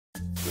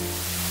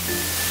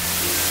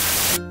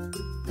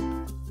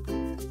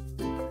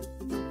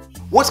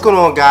What's going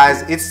on,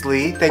 guys? It's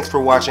Lee. Thanks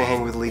for watching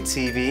Hang with Lee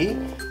TV.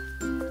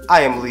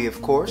 I am Lee,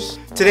 of course.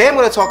 Today I'm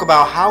going to talk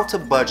about how to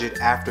budget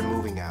after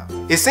moving out.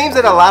 It seems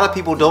that a lot of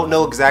people don't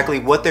know exactly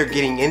what they're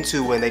getting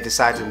into when they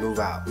decide to move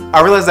out.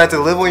 I realize that to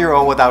live on your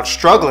own without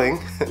struggling,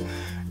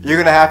 you're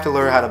going to have to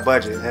learn how to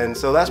budget. And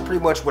so that's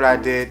pretty much what I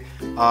did.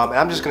 And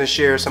I'm just going to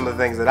share some of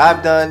the things that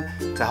I've done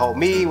to help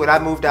me when I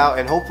moved out,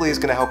 and hopefully it's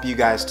going to help you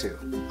guys too.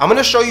 I'm going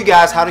to show you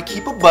guys how to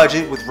keep a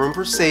budget with room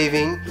for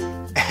saving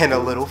and a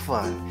little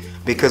fun.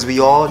 Because we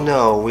all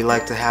know we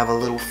like to have a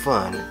little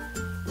fun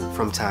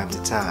from time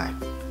to time.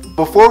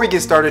 Before we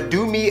get started,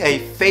 do me a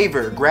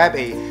favor. Grab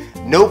a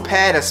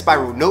notepad, a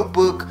spiral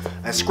notebook,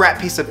 a scrap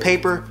piece of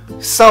paper,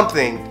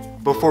 something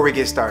before we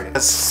get started.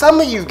 Some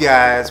of you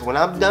guys, when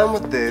I'm done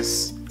with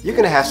this, you're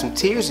gonna have some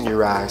tears in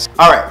your eyes.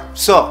 Alright,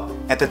 so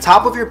at the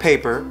top of your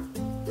paper,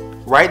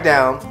 write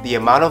down the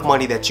amount of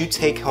money that you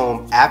take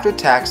home after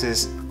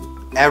taxes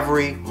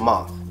every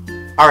month.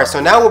 Alright,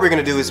 so now what we're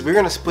going to do is we're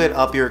going to split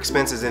up your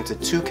expenses into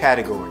two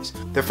categories.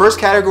 The first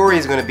category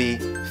is going to be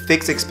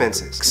fixed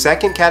expenses.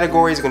 Second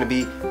category is going to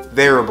be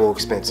variable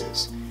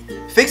expenses.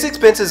 Fixed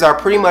expenses are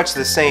pretty much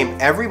the same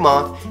every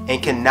month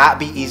and cannot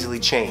be easily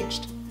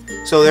changed.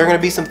 So there are going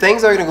to be some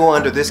things that are going to go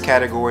under this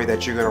category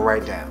that you're going to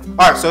write down.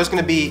 Alright, so it's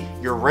going to be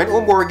your rent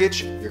or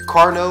mortgage, your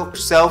car note, your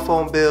cell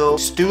phone bill,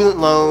 student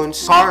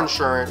loans, car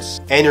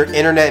insurance, and your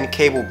internet and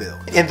cable bill.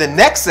 In the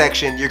next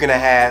section, you're going to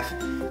have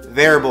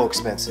variable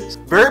expenses.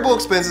 Variable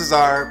expenses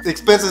are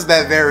expenses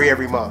that vary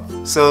every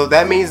month. So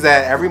that means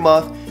that every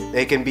month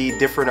they can be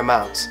different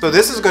amounts. So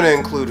this is going to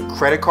include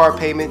credit card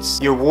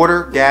payments, your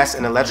water, gas,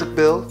 and electric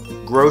bill,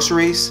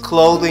 groceries,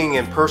 clothing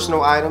and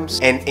personal items,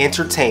 and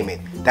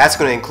entertainment. That's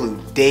going to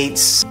include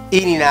dates,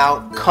 eating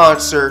out,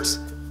 concerts,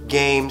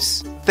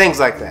 games, things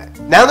like that.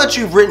 Now that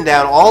you've written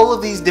down all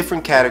of these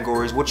different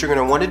categories, what you're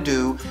going to want to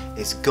do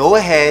is go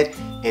ahead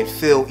and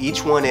fill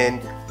each one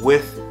in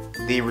with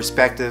the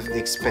respective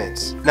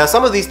expense. Now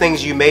some of these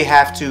things you may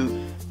have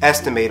to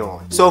estimate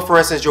on. So for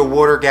instance, your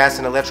water, gas,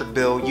 and electric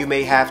bill, you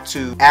may have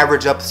to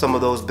average up some of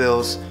those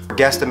bills or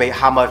guesstimate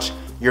how much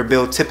your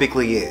bill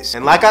typically is.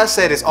 And like I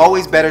said, it's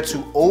always better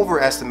to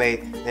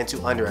overestimate than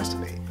to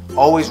underestimate.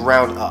 Always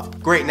round up.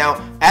 Great,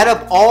 now add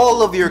up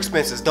all of your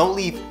expenses. Don't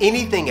leave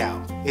anything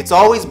out. It's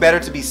always better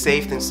to be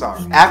safe than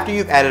sorry. After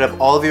you've added up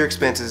all of your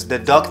expenses,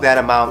 deduct that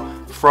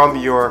amount from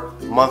your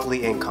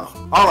monthly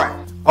income. Alright,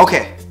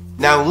 okay.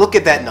 Now look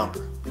at that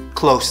number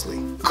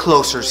closely.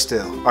 Closer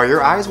still. Are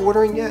your eyes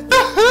watering yet?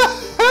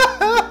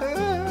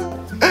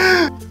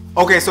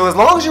 Okay, so as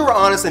long as you were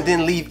honest and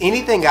didn't leave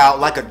anything out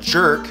like a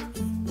jerk,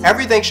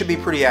 everything should be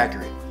pretty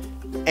accurate.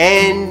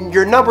 And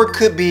your number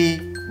could be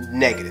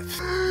negative.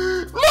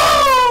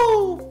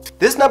 No!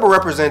 This number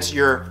represents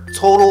your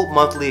total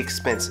monthly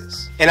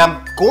expenses. And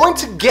I'm going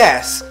to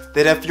guess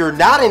that if you're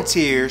not in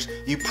tears,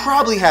 you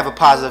probably have a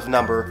positive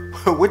number,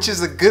 which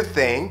is a good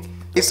thing.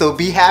 So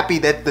be happy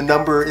that the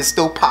number is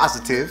still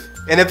positive.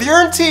 And if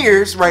you're in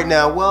tears right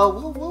now,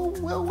 well,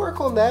 we'll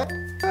work on that.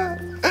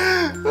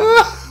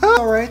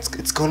 Alright,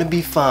 it's gonna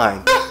be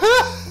fine.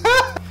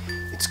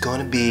 It's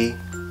gonna be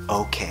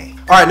okay.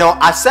 Alright, now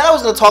I said I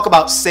was gonna talk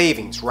about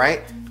savings,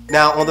 right?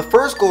 Now on the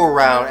first go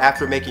around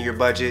after making your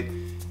budget,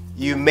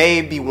 you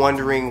may be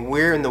wondering,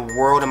 where in the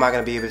world am I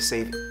gonna be able to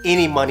save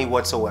any money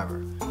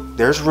whatsoever?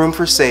 There's room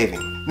for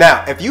saving.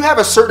 Now, if you have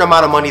a certain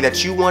amount of money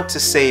that you want to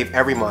save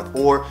every month,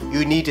 or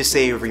you need to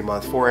save every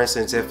month, for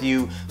instance, if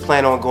you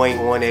plan on going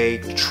on a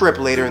trip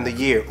later in the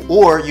year,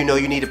 or you know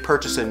you need to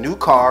purchase a new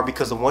car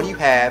because the one you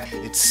have,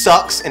 it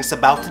sucks and it's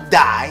about to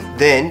die,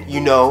 then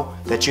you know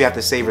that you have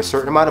to save a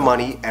certain amount of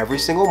money every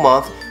single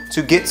month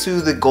to get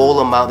to the goal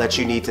amount that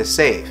you need to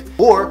save.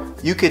 Or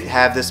you could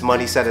have this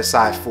money set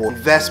aside for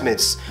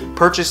investments,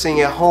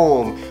 purchasing a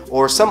home,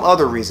 or some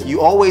other reason.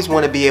 You always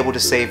want to be able to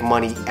save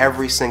money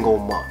every single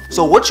month.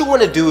 So what you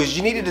want to do is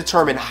you need to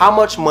determine how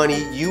much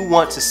money you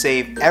want to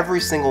save every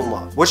single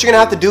month. What you're going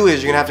to have to do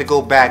is you're going to have to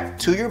go back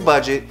to your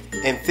budget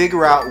and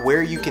figure out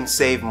where you can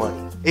save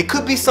money. It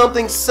could be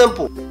something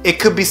simple. It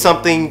could be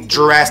something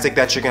drastic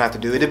that you're going to have to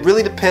do. It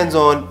really depends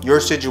on your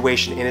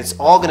situation, and it's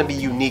all going to be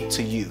unique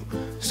to you.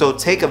 So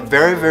take a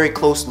very, very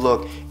close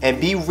look and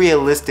be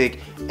realistic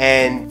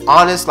and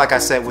honest, like I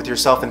said, with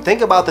yourself, and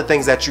think about the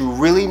things that you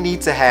really need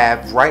to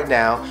have right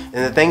now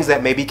and the things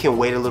that maybe can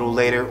wait a little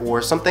later,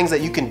 or some things that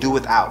you can do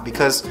without,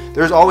 because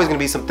there's always going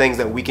to be some things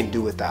that we can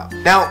do without.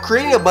 Now,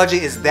 creating a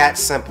budget is that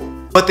simple,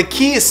 but the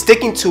key is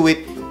sticking to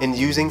it and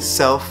using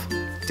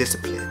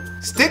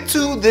self-discipline. Stick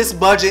to this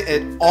budget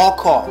at all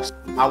costs.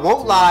 I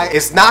won't lie,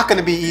 it's not going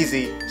to be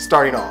easy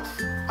starting off.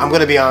 I'm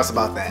going to be honest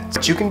about that,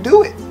 but you can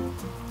do it.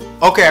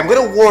 Okay, I'm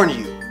going to warn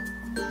you.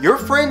 Your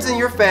friends and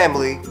your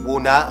family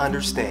will not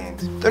understand.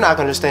 They're not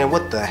going to understand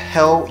what the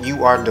hell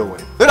you are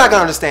doing. They're not going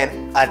to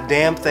understand a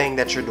damn thing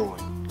that you're doing.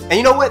 And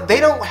you know what? They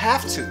don't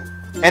have to.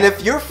 And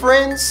if your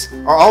friends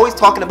are always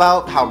talking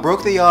about how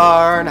broke they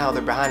are and how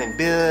they're behind in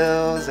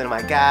bills and, oh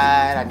my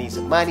God, I need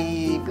some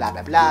money, blah,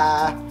 blah,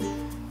 blah,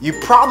 you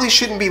probably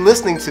shouldn't be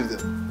listening to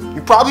them.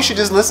 You probably should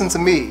just listen to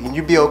me and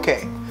you'll be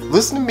okay.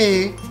 Listen to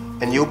me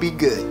and you'll be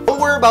good. Don't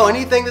worry about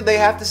anything that they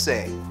have to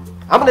say.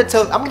 I'm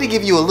gonna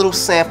give you a little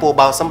sample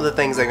about some of the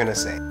things they're gonna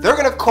say. They're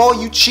gonna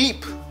call you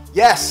cheap.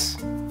 Yes,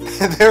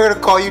 they're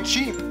gonna call you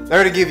cheap.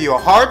 They're gonna give you a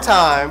hard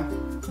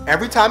time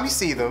every time you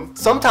see them.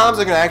 Sometimes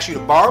they're gonna ask you to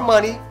borrow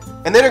money,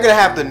 and then they're gonna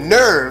have the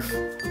nerve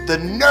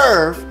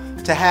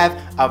to have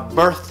a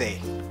birthday.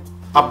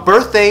 A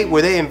birthday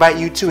where they invite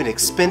you to an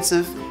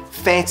expensive,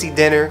 fancy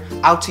dinner,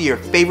 out to your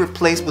favorite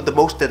place with the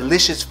most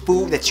delicious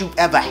food that you've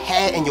ever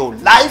had in your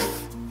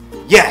life.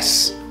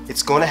 Yes,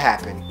 it's gonna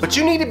happen. But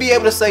you need to be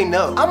able to say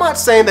no. I'm not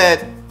saying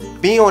that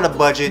being on a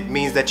budget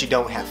means that you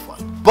don't have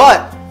fun.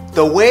 But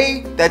the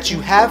way that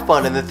you have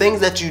fun and the things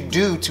that you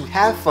do to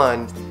have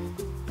fun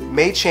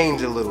may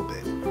change a little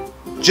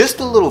bit. Just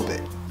a little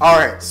bit.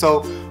 Alright,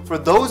 so for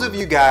those of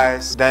you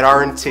guys that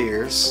are in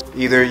tears,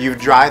 either you've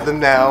dried them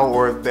now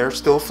or they're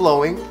still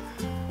flowing.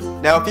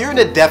 Now, if you're in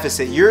a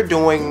deficit, you're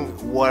doing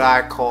what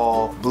I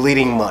call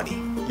bleeding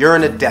money. You're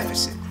in a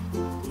deficit.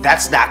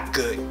 That's not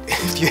good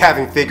if you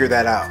haven't figured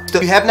that out. So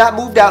if you have not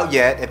moved out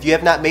yet, if you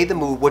have not made the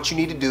move, what you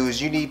need to do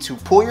is you need to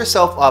pull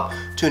yourself up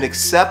to an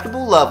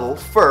acceptable level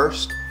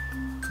first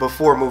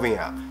before moving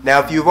out. Now,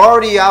 if you've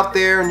already out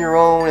there on your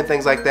own and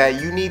things like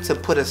that, you need to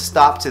put a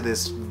stop to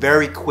this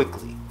very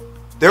quickly.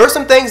 There are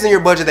some things in your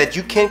budget that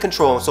you can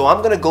control, so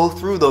I'm gonna go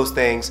through those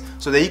things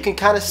so that you can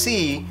kind of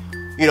see,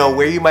 you know,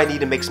 where you might need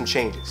to make some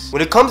changes.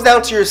 When it comes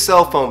down to your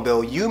cell phone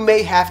bill, you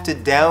may have to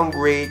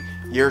downgrade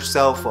your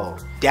cell phone.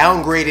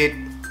 Downgrade it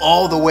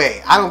all the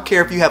way. I don't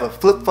care if you have a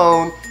flip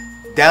phone,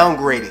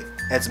 downgrade it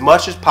as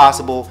much as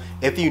possible.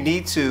 If you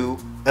need to,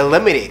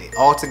 eliminate it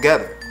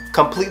altogether.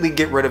 Completely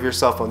get rid of your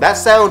cell phone. That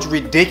sounds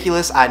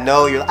ridiculous. I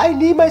know you're like, I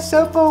need my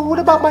cell phone. What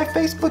about my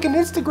Facebook and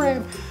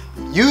Instagram?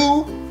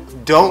 You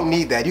don't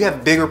need that. You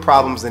have bigger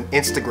problems than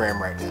Instagram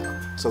right now.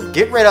 So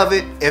get rid of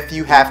it if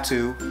you have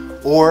to,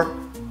 or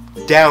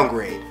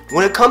downgrade.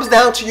 When it comes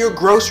down to your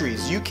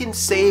groceries, you can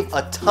save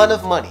a ton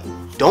of money.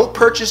 Don't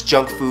purchase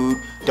junk food.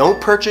 Don't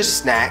purchase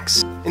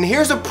snacks. And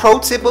here's a pro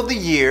tip of the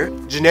year.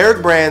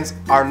 Generic brands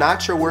are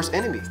not your worst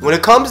enemy. When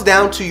it comes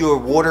down to your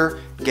water,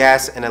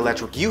 gas, and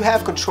electric, you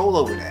have control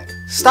over that.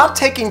 Stop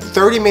taking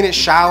 30-minute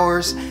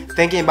showers,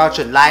 thinking about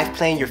your life,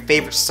 playing your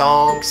favorite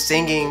song,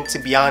 singing to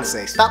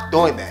Beyonce. Stop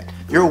doing that.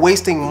 You're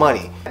wasting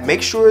money.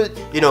 Make sure,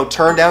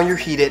 turn down your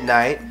heat at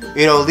night.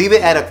 Leave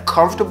it at a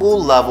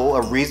comfortable level,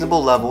 a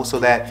reasonable level, so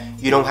that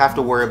you don't have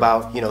to worry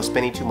about,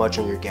 spending too much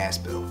on your gas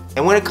bill.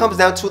 And when it comes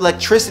down to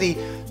electricity,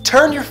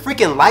 turn your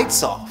freaking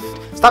lights off.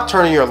 Stop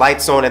turning your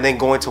lights on and then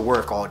going to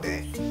work all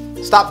day.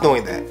 Stop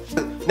doing that.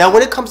 Now,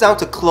 when it comes down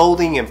to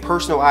clothing and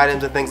personal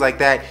items and things like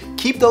that,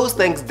 keep those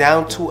things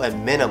down to a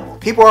minimum.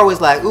 People are always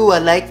like, ooh, I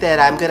like that.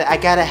 I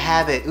gotta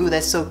have it. Ooh,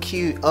 that's so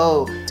cute.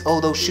 Oh,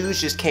 those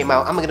shoes just came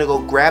out. I'm gonna go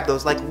grab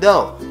those. Like,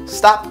 no,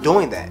 stop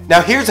doing that.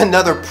 Now, here's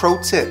another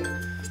pro tip.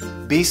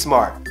 Be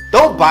smart.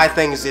 Don't buy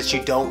things that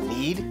you don't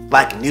need,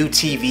 like new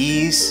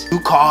TVs,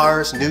 new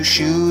cars, new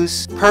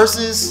shoes,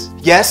 purses.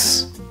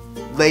 Yes,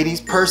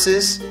 ladies,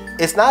 purses.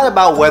 It's not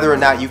about whether or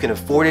not you can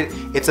afford it.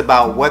 It's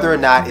about whether or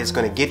not it's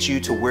going to get you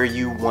to where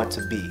you want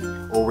to be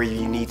or where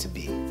you need to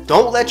be.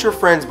 Don't let your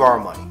friends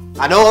borrow money.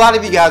 I know a lot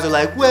of you guys are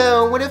like,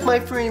 well, what if my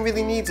friend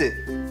really needs it?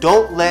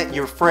 Don't let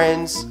your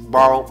friends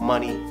borrow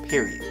money,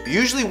 period. You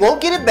usually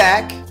won't get it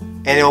back,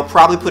 and it'll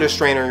probably put a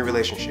strain on your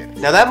relationship.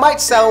 Now, that might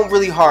sound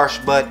really harsh,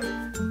 but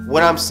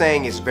what I'm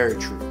saying is very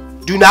true.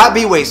 Do not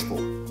be wasteful.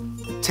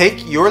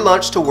 Take your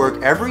lunch to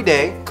work every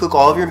day, cook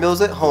all of your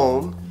meals at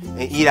home,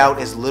 and eat out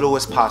as little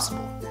as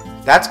possible.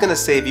 That's gonna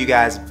save you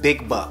guys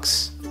big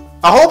bucks.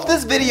 I hope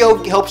this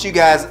video helps you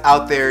guys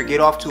out there get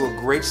off to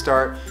a great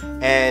start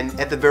and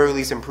at the very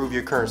least improve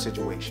your current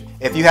situation.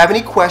 If you have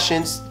any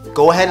questions,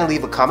 go ahead and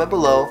leave a comment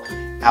below.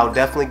 I'll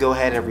definitely go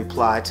ahead and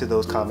reply to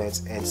those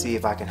comments and see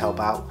if I can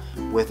help out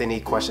with any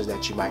questions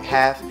that you might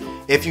have.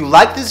 If you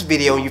like this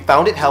video and you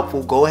found it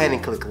helpful, go ahead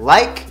and click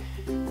like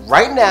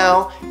right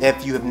now.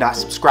 If you have not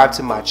subscribed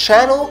to my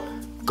channel,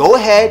 go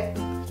ahead,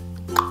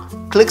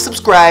 click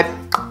subscribe,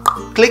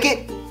 click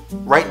it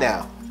right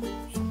now.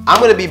 I'm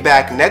going to be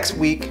back next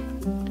week.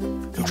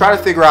 I'm trying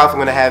to figure out if I'm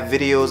going to have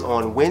videos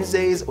on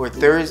Wednesdays or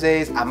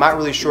Thursdays. I'm not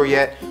really sure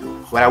yet,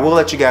 but I will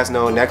let you guys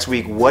know next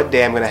week what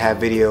day I'm going to have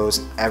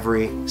videos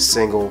every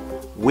single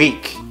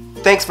week.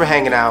 Thanks for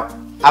hanging out.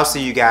 I'll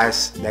see you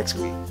guys next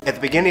week. At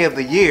the beginning of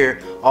the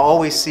year, I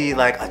always see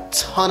like a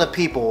ton of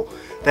people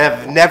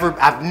that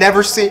I've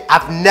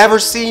never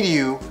seen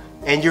you,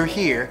 and you're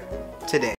here today.